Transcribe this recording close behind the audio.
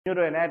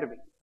neuroanatomy.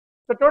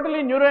 So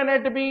totally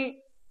neuroanatomy,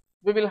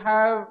 we will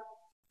have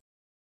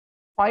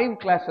 5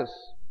 classes,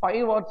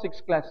 5 or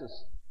 6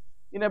 classes.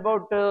 In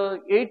about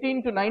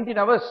 18 to 19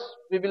 hours,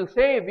 we will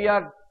say we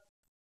are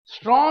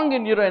strong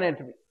in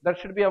neuroanatomy. That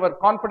should be our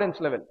confidence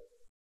level.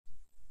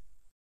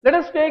 Let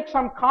us take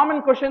some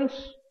common questions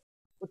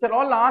which are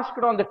all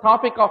asked on the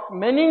topic of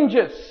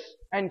meninges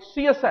and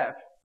CSF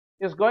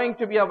is going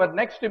to be our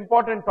next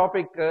important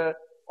topic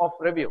of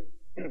review.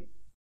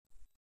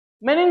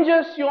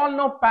 Meninges, you all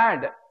know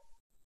pad.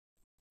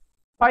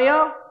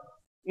 Pia,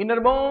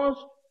 innermost,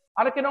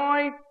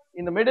 arachnoid,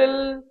 in the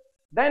middle,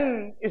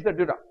 then is the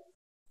dura.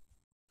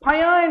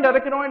 Pia and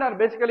arachnoid are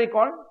basically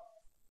called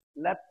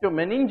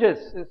leptomeninges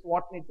is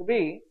what need to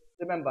be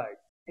remembered.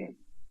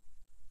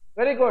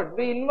 Very good.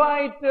 We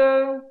invite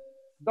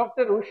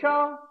Dr.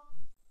 Usha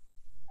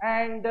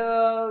and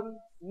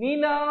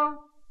Neena,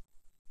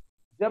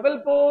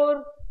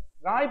 Jabalpur,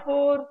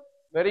 Raipur.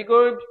 Very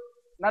good.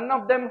 None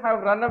of them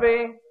have run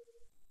away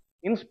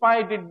in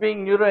spite it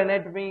being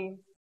neuroanatomy.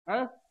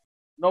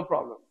 No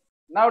problem.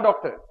 Now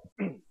doctor,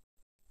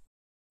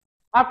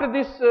 after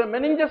this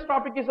meninges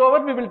topic is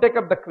over, we will take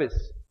up the quiz.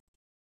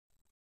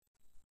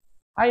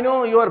 I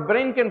know your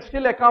brain can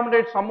still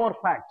accommodate some more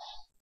facts.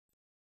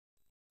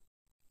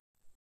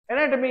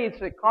 Anatomy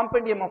is a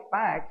compendium of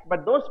facts,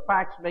 but those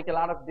facts make a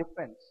lot of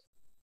difference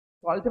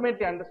to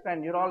ultimately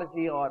understand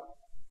neurology or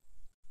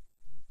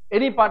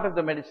any part of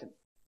the medicine.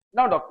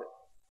 Now doctor,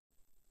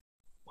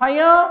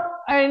 pia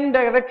and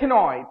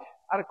arachnoid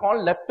are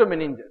called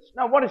leptomeninges.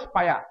 Now what is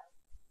pia?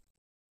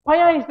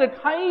 Pia is that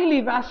highly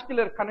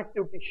vascular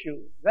connective tissue,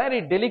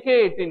 very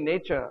delicate in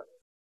nature,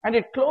 and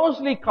it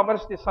closely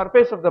covers the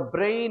surface of the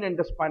brain and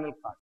the spinal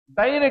cord.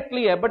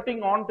 Directly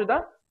abutting onto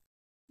the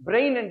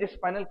brain and the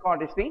spinal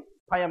cord is the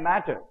pia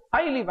mater,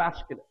 highly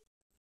vascular.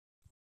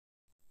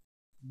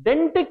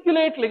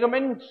 Denticulate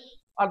ligaments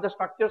are the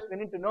structures we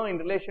need to know in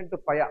relation to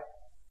pia.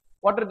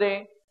 What are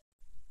they?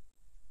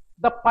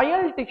 The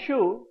pial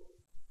tissue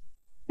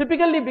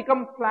typically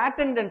become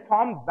flattened and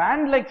form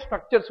band-like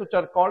structures which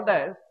are called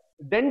as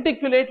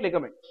denticulate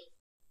ligaments.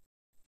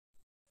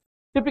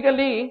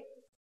 Typically,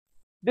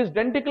 these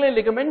denticulate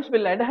ligaments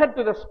will adhere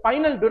to the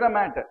spinal dura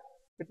mater.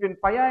 Between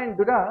pia and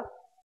dura,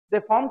 they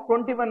form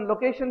 21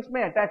 locations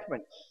may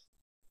attachments.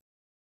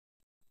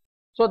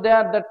 So they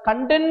are the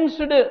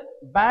condensed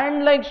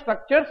band-like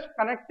structures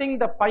connecting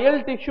the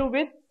pial tissue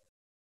with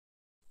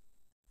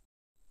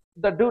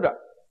the dura.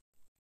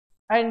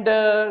 And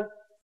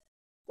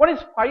what is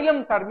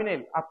phylum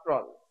terminale after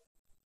all?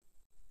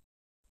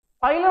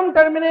 Phylum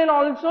terminale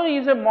also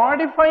is a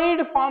modified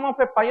form of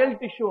a pial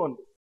tissue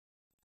only.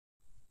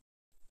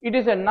 It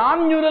is a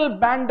non-neural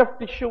band of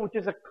tissue which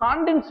is a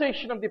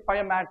condensation of the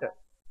pia mater,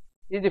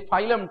 is the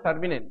phylum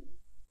terminale.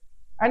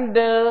 And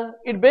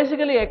it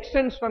basically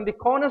extends from the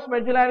conus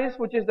medullaris,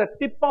 which is the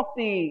tip of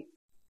the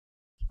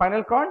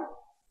spinal cord,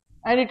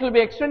 and it will be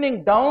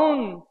extending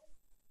down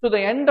to the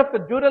end of the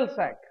dural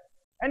sac,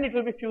 and it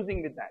will be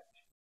fusing with that.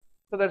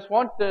 So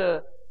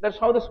that's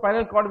how the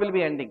spinal cord will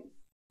be ending.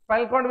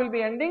 Spinal cord will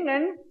be ending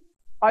and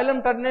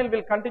phylum terminale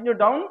will continue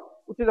down,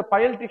 which is a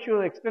pial tissue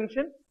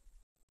extension.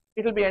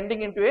 It will be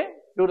ending into a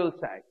dural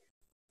sac.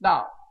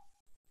 Now,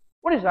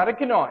 what is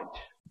arachnoid?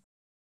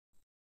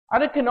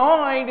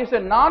 Arachnoid is a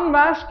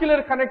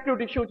non-vascular connective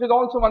tissue which is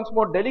also once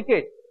more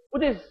delicate,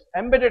 which is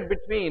embedded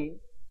between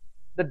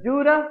the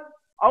dura,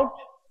 out,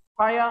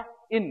 pia,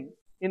 in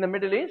the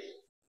middle is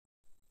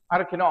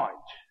arachnoid.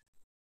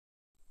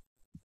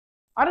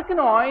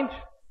 Arachnoid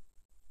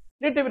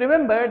need to be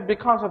remembered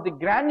because of the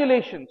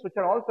granulations which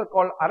are also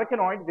called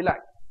arachnoid villi.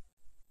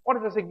 What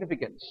is the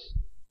significance?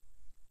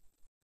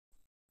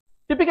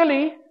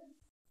 Typically,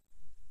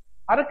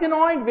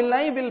 arachnoid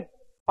villi will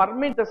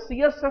permit the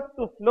CSF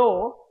to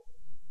flow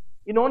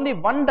in only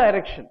one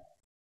direction.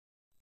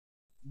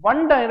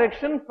 One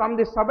direction from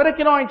the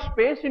subarachnoid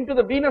space into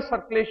the venous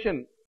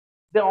circulation.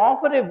 They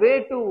offer a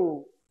way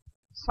to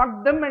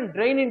suck them and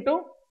drain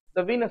into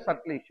the venous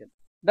circulation.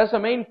 That's the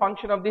main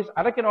function of these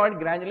arachnoid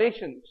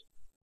granulations.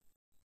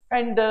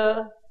 And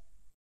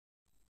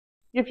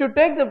if you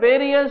take the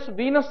various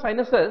venous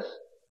sinuses,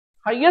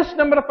 highest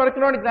number of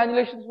arachnoid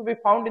granulations will be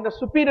found in the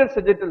superior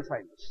sagittal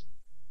sinus.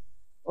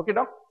 Okay,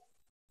 doc?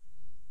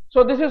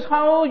 So this is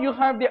how you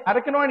have the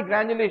arachnoid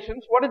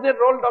granulations. What is their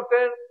role,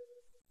 doctor?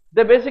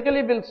 They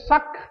basically will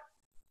suck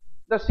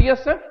the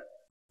CSF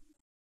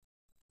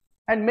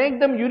and make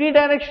them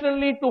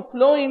unidirectionally to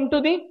flow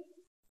into the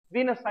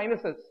venous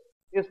sinuses,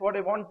 is what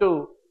I want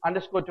to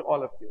underscore to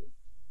all of you.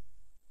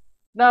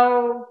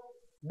 Now,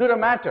 dura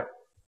mater,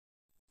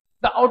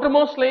 the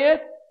outermost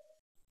layer,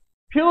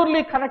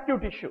 purely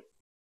connective tissue.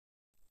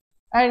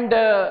 And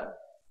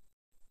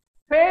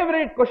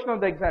favorite question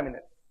of the examiner.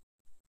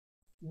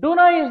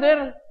 Dura is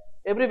there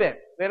everywhere,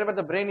 wherever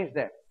the brain is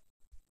there.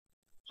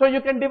 So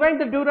you can divide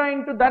the dura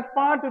into that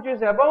part which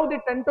is above the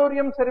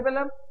tentorium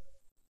cerebellum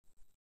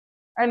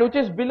and which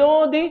is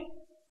below the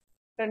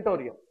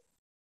tentorium.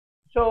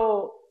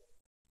 So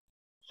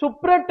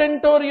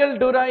supratentorial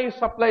dura is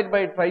supplied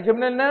by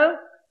trigeminal nerve,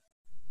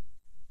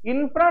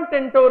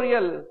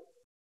 infratentorial,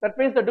 that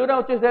means the dura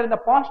which is there in the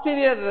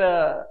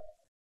posterior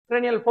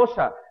cranial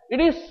fossa, it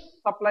is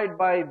supplied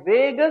by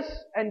vagus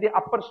and the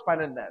upper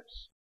spinal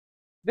nerves.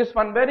 This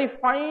one very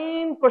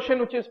fine question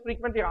which is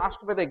frequently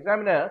asked by the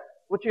examiner,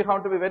 which you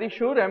have to be very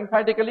sure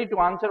emphatically to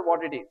answer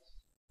what it is.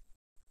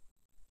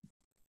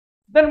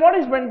 Then what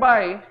is meant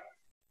by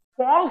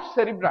false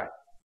cerebri?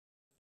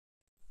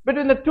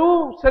 Between the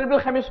two cerebral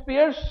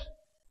hemispheres,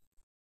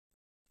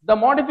 the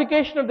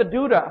modification of the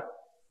dura,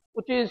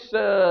 which is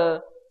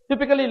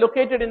typically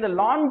located in the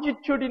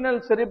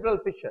longitudinal cerebral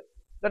fissure.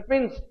 That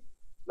means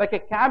like a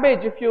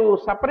cabbage, if you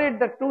separate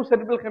the two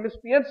cerebral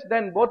hemispheres,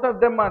 then both of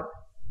them are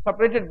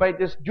separated by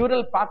this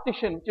dural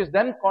partition, which is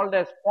then called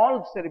as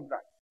false cerebri.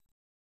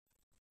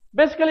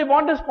 Basically,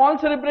 what does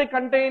false cerebri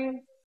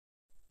contain?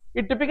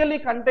 It typically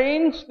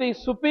contains the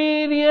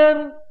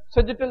superior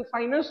sagittal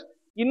sinus,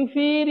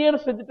 inferior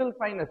sagittal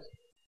sinus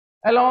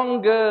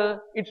along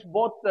its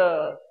both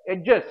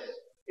edges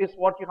is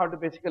what you have to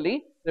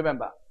basically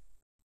remember.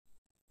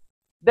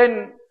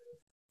 Then,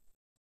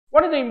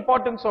 what is the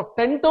importance of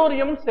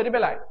Tentorium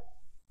cerebelli?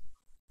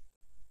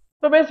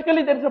 So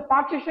basically, there is a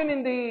partition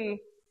in the,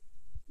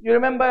 you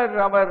remember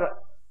our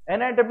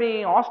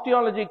anatomy,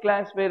 osteology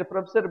class where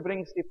professor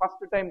brings the first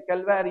time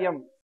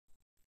calvarium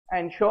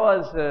and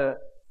shows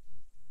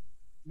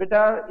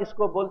beta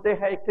isko bolte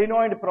hai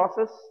clinoid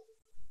process.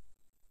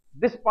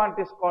 This part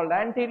is called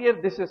anterior,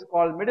 this is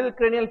called middle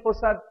cranial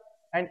fossa,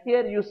 and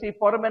here you see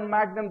foramen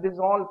magnum, this is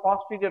all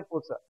posterior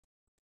fossa,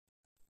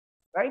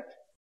 right?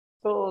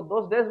 So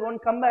those days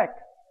won't come back.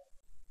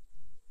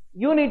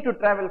 You need to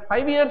travel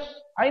 5 years,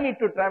 I need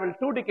to travel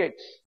 2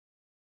 decades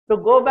to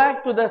go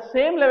back to the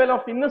same level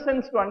of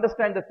innocence to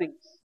understand the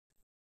things.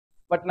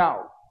 But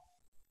now,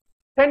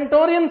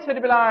 Tentorium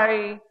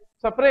cerebelli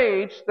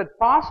separates the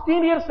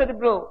posterior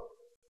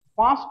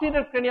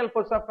cranial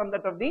fossa from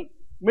that of the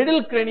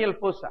middle cranial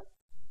fossa.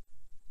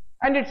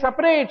 And it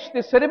separates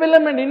the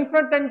cerebellum and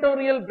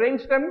infratentorial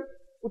brainstem,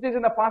 which is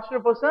in the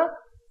posterior fossa,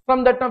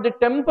 from that of the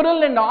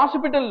temporal and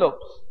occipital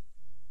lobes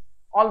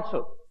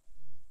also.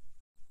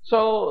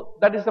 So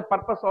that is the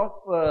purpose of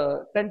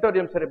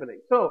Tentorium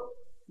cerebelli. So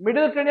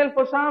middle cranial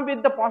fossa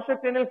with the posterior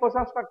cranial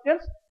fossa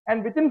structures,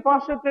 and within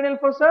posterior cranial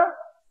fossa,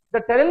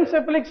 the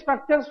telencephalic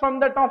structures from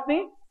that of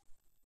the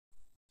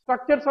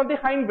structures of the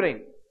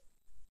hindbrain.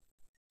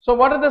 So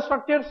what are the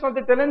structures of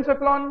the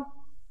telencephalon?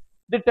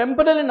 The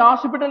temporal and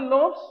occipital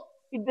lobes,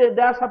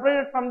 they are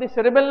separated from the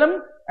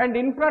cerebellum, and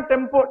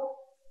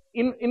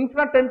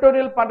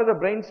infratentorial part of the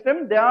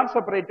brainstem, they are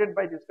separated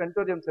by this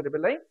Tentorium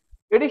cerebelli.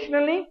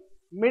 Additionally,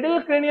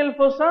 middle cranial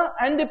fossa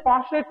and the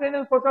posterior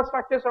cranial fossa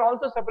structures are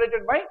also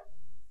separated by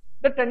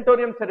the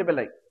Tentorium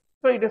cerebelli.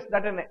 So it is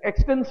that an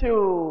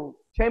extensive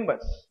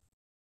chambers.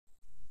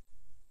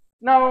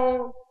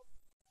 Now,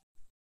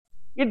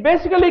 it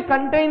basically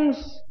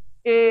contains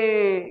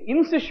a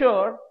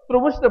incisure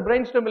through which the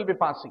brainstem will be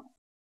passing.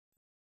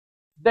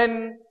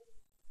 Then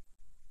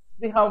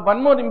we have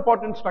one more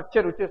important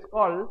structure which is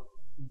called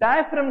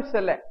diaphragm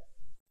cella.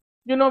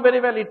 You know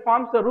very well, it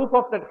forms the roof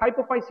of that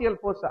hypophyseal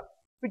fossa,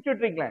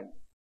 pituitary gland.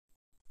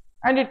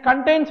 And it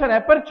contains an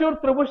aperture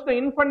through which the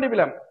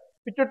infundibulum,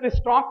 pituitary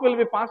stalk, will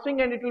be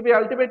passing, and it will be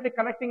ultimately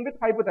connecting with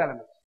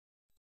hypothalamus.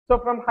 So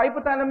from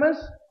hypothalamus,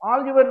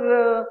 all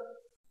your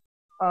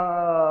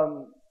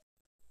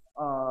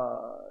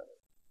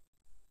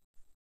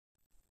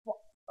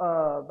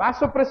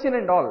vasopressin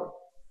and all,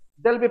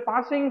 they will be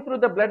passing through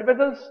the blood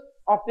vessels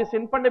of this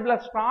infundibular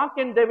stalk,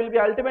 and they will be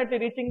ultimately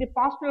reaching the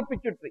posterior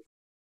pituitary,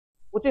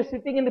 which is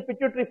sitting in the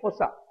pituitary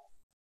fossa,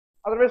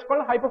 otherwise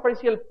called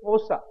hypophyseal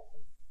fossa,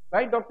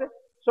 right, doctor?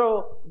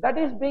 So that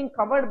is being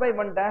covered by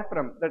one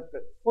diaphragm, that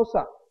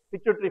fossa,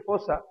 pituitary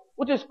fossa,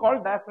 which is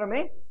called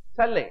diaphragm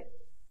cellae.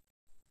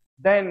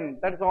 Then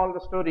that is all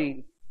the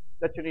story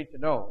that you need to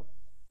know.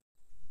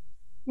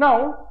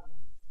 Now,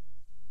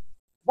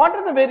 what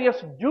are the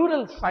various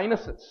dural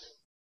sinuses?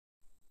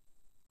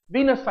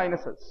 Venous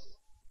sinuses.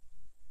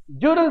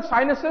 Dural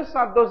sinuses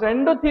are those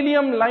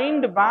endothelium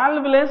lined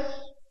valveless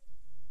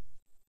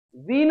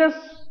venous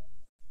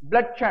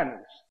blood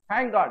channels.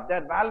 Thank God they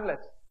are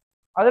valveless.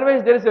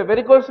 Otherwise there is a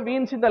varicose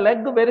veins in the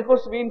leg,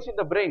 varicose veins in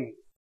the brain.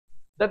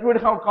 That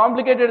would have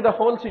complicated the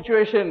whole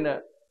situation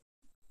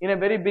in a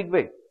very big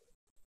way.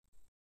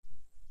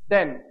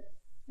 Then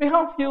we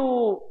have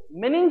few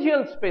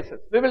meningeal spaces.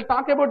 We will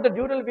talk about the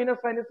dural venous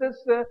sinuses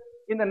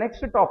in the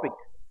next topic,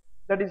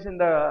 that is in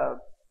the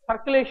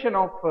circulation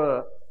of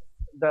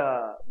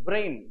the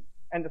brain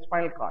and the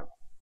spinal cord.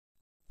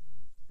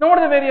 Now what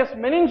are the various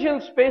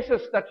meningeal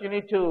spaces that you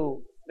need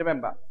to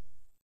remember?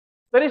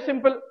 Very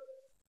simple.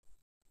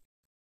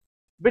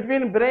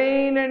 Between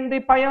brain and the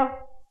pia,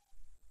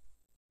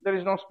 there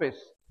is no space.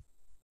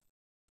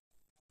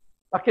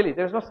 Luckily,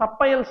 there is no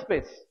subpial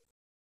space.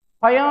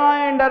 Pia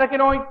and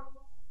arachnoid.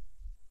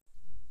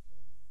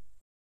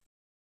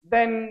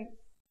 Then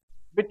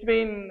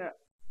between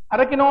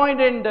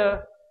arachnoid and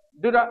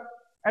dura,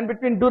 and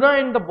between dura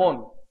and the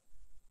bone,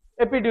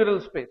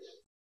 epidural space,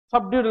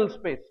 subdural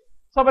space,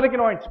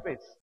 subarachnoid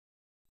space,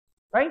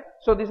 right?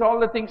 So these are all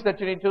the things that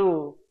you need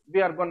to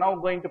we are now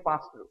going to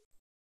pass through.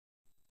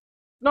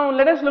 Now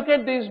let us look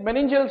at these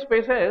meningeal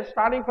spaces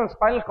starting from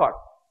spinal cord.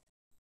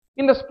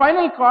 In the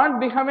spinal cord,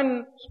 we have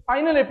a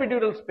spinal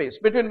epidural space.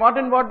 Between what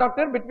and what,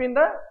 doctor? Between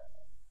the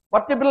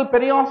vertebral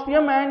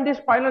periosteum and the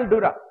spinal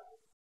dura.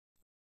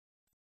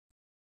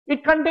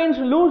 It contains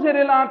loose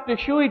areolar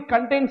tissue, it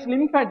contains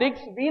lymphatics,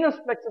 venous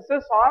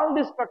plexuses, all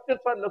these structures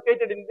are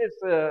located in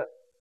this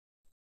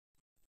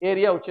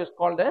area which is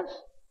called as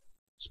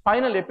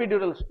spinal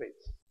epidural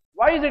space.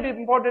 Why is it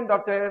important,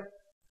 doctor?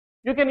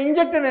 You can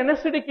inject an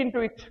anesthetic into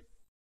it.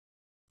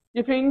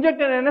 If you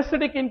inject an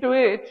anesthetic into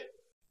it,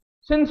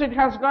 since it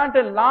has got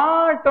a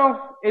lot of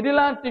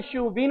areolar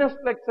tissue, venous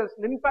plexus,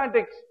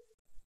 lymphatics,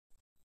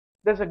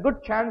 there's a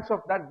good chance of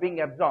that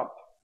being absorbed.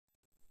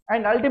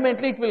 And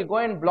ultimately it will go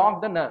and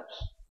block the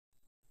nerves.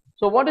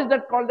 So what is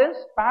that called as?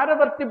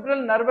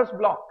 Paravertebral nervous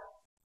block.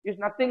 Is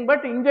nothing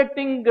but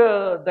injecting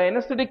the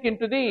anesthetic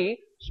into the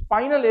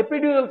spinal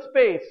epidural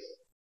space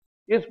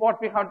is what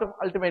we have to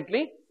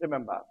ultimately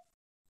remember.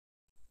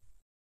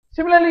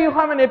 Similarly, you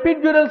have an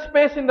epidural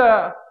space in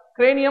the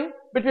cranium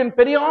between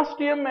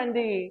periosteum and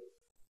the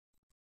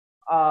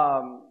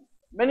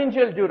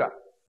meningeal dura.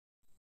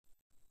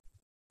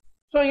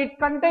 So it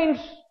contains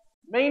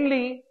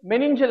mainly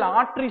meningeal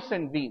arteries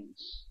and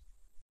veins.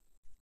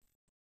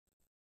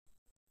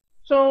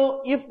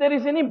 So if there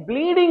is any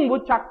bleeding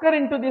which occur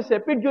into this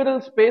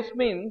epidural space,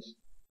 means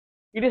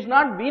it is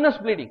not venous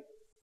bleeding.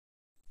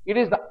 It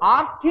is the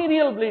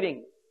arterial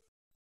bleeding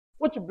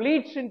which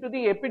bleeds into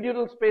the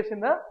epidural space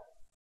in the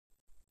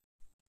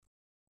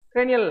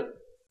cranial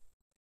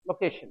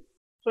location.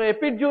 So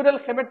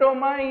epidural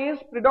hematoma is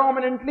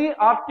predominantly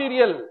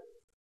arterial.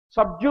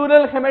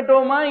 Subdural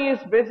hematoma is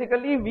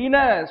basically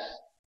venous,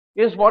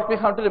 is what we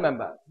have to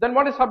remember. Then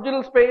what is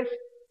subdural space?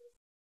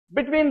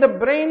 Between the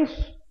brain's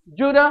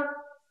dura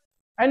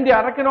and the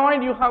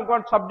arachnoid, you have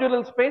got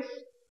subdural space,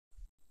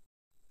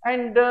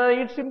 and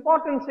its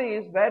importance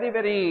is very,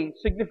 very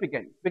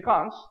significant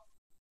because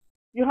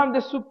you have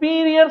the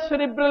superior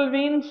cerebral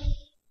veins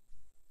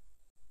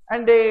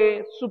and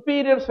a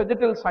superior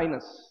sagittal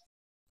sinus,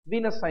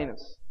 venous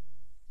sinus.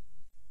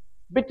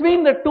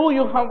 Between the two,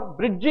 you have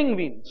bridging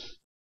veins.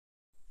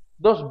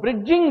 Those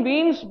bridging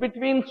veins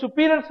between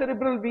superior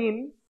cerebral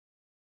vein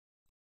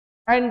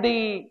and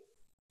the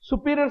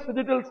superior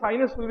sagittal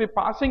sinus will be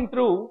passing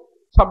through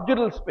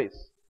subdural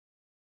space.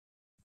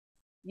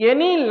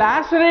 Any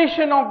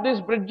laceration of these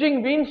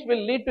bridging veins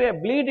will lead to a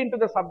bleed into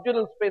the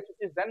subdural space,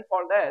 which is then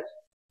called as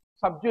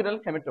subdural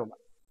hematoma.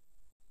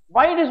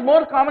 Why it is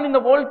more common in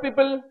the old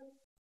people?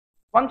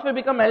 Once we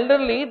become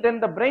elderly,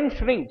 then the brain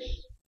shrinks.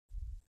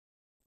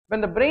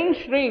 When the brain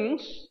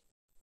shrinks,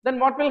 then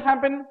what will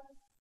happen?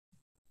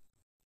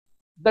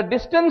 The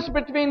distance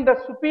between the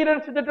superior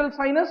sagittal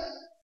sinus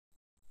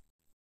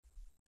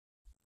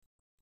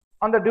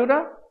on the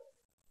dura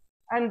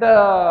and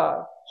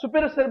the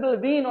superior cerebral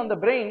vein on the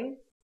brain,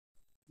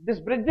 this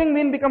bridging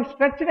vein becomes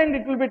stretched and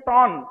it will be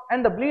torn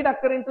and the bleed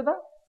occur into the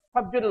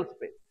subdural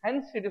space.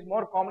 Hence, it is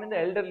more common in the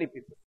elderly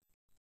people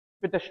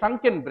with a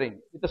shrunken brain,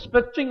 with the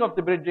stretching of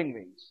the bridging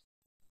veins.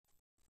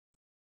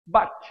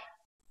 But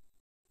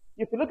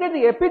if you look at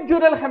the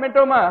epidural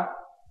hematoma,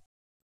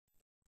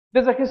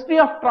 there is a history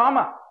of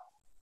trauma.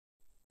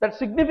 That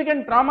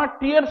significant trauma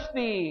tears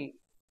the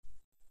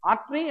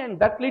artery and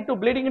that lead to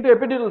bleeding into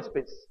epidural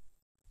space.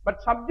 But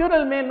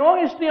subdural may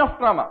no history of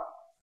trauma.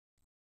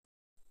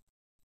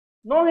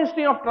 No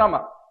history of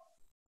trauma.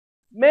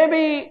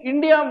 Maybe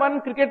India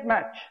won cricket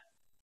match.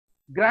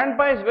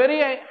 Grandpa is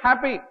very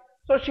happy.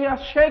 So she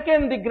has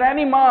shaken the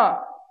granny ma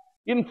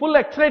in full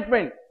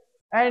excitement.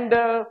 And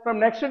from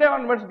next day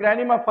onwards,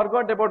 granny ma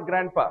forgot about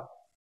grandpa.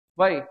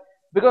 Why?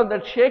 Because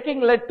that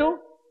shaking led to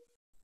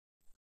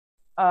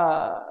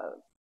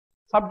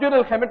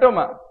subdural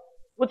hematoma,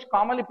 which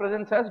commonly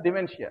presents as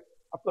dementia.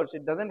 Of course,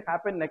 it doesn't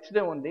happen next day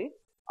only.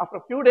 After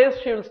a few days,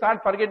 she will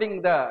start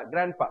forgetting the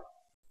grandpa.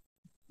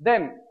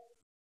 Then,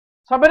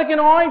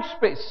 subarachnoid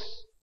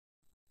space.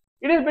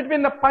 It is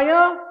between the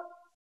pia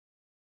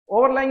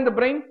overlying the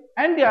brain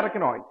and the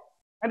arachnoid,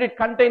 and it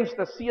contains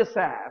the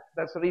CSF.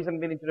 That's the reason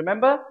we need to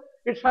remember.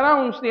 It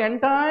surrounds the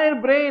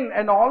entire brain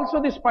and also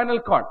the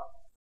spinal cord,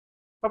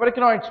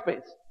 subarachnoid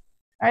space,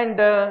 and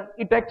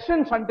it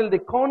extends until the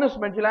conus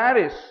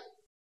medullaris,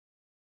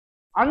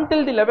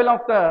 until the level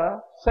of the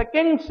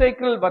second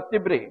sacral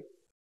vertebrae,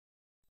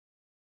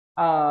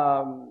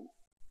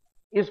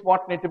 is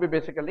what need to be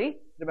basically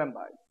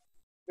remembered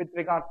with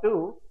regard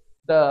to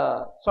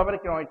the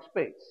subarachnoid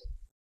space.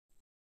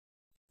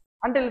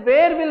 Until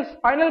where will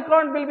spinal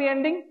cord will be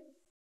ending?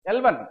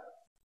 L1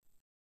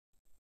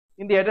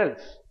 in the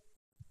adults.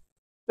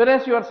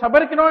 Whereas your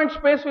subarachnoid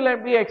space will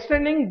be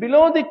extending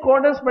below the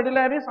conus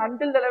medullaris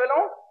until the level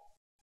of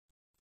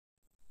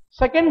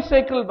second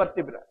sacral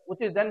vertebra,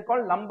 which is then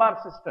called lumbar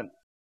system,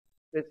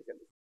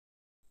 basically.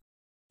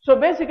 So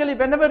basically,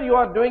 whenever you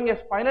are doing a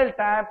spinal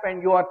tap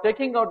and you are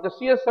taking out the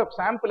CSF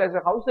sample as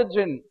a house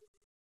surgeon,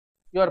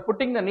 you are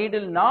putting the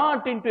needle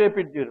not into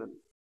epidural,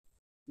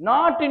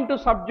 not into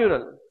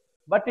subdural,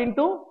 but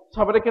into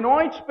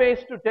subarachnoid space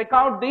to take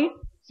out the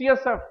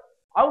CSF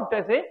out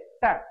as a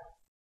tap.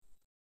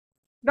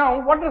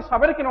 Now, what are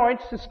subarachnoid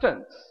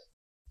cisterns?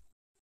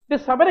 The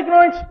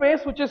subarachnoid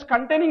space which is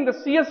containing the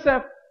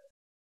CSF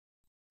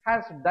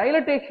has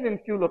dilatation in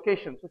few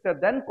locations, which are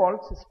then called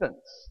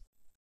cisterns.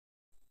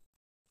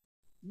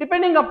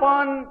 Depending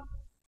upon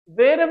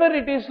wherever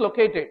it is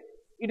located,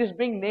 it is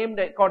being named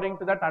according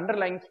to that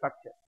underlying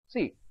structure.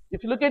 See,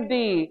 if you look at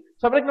the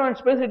subarachnoid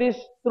space, it is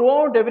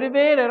throughout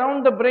everywhere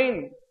around the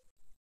brain,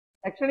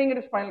 extending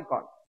into spinal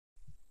cord.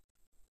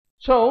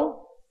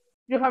 So,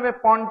 you have a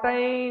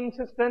pontine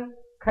cistern,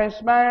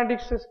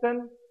 chiasmatic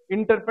cistern,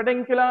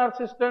 interpedunculaर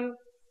cistern.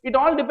 It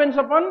all depends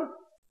upon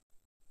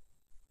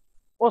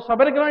वो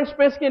subarachnoid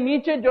space के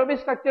नीचे जो भी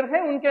structure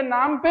है उनके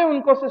नाम पे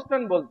उनको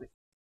cistern बोलते.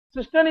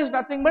 Cistern is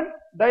nothing but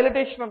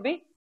dilatation of the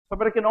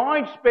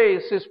subarachnoid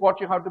space is what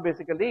you have to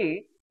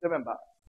basically remember.